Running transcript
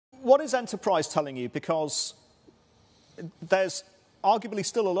what is enterprise telling you? Because there's arguably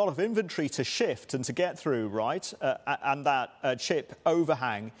still a lot of inventory to shift and to get through, right? And that chip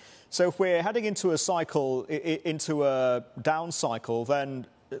overhang. So if we're heading into a cycle, into a down cycle, then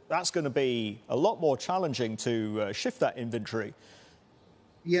that's going to be a lot more challenging to shift that inventory.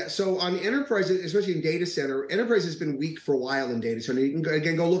 Yeah, so on enterprise, especially in data center, enterprise has been weak for a while in data center. You can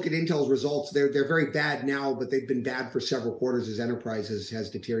again go look at Intel's results. They're very bad now, but they've been bad for several quarters as enterprise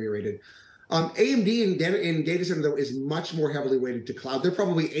has deteriorated. AMD in data center though is much more heavily weighted to cloud. They're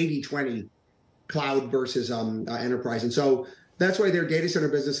probably 80-20 cloud versus enterprise, and so that's why their data center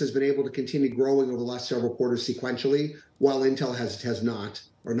business has been able to continue growing over the last several quarters sequentially, while Intel has not,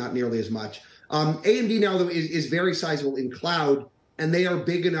 or not nearly as much. AMD now though is very sizable in cloud. And they are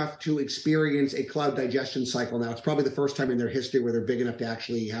big enough to experience a cloud digestion cycle now. It's probably the first time in their history where they're big enough to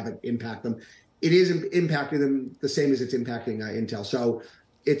actually have it impact them. It is impacting them the same as it's impacting Intel. So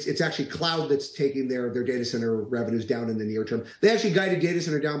it's actually cloud that's taking their data center revenues down in the near term. They actually guided data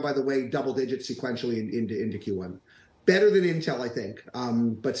center down, by the way, double digits sequentially into Q1. Better than Intel, I think,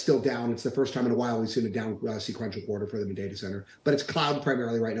 but still down. It's the first time in a while we've seen a down sequential quarter for them in data center. But it's cloud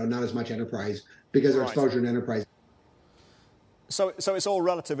primarily right now, not as much enterprise, because their exposure in enterprise. So it's all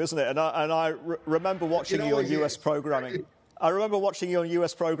relative, isn't it? And I remember watching your US programming. I remember watching you on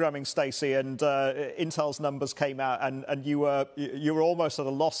US programming, Stacy, and Intel's numbers came out, and you were almost at a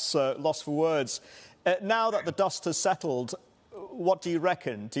loss for words. Now that the dust has settled, what do you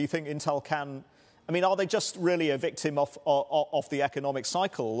reckon? Do you think Intel can? I mean, are they just really a victim of the economic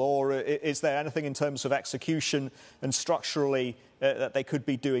cycle, or is there anything in terms of execution and structurally that they could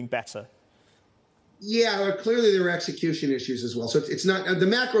be doing better? Yeah, clearly there are execution issues as well. So it's not, the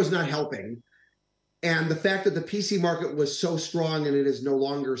macro is not helping. And the fact that the PC market was so strong and it is no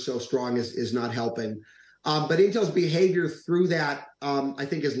longer so strong is not helping. But Intel's behavior through that, I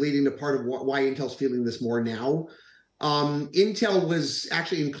think, is leading to part of why Intel's feeling this more now. Intel was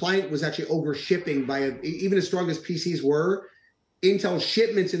actually, in client, was actually over shipping by, even as strong as PCs were, Intel's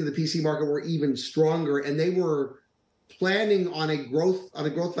shipments into the PC market were even stronger. And they were planning on a growth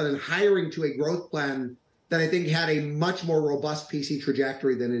plan and hiring to a growth plan that I think had a much more robust PC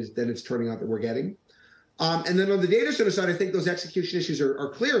trajectory than it's turning out that we're getting. And then on the data center side, I think those execution issues are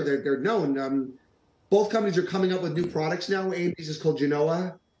clear. They're known. Both companies are coming up with new products now. AMD's is called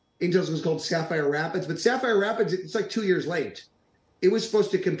Genoa. Intel's was called Sapphire Rapids. But Sapphire Rapids, it's like 2 years late. It was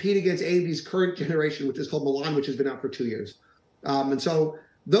supposed to compete against AMD's current generation, which is called Milan, which has been out for 2 years. And so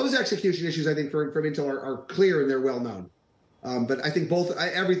those execution issues, I think, from Intel are clear and they're well known. But I think both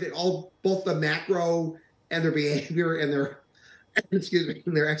the macro and their behavior and their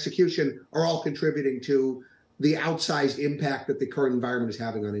their execution are all contributing to the outsized impact that the current environment is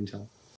having on Intel.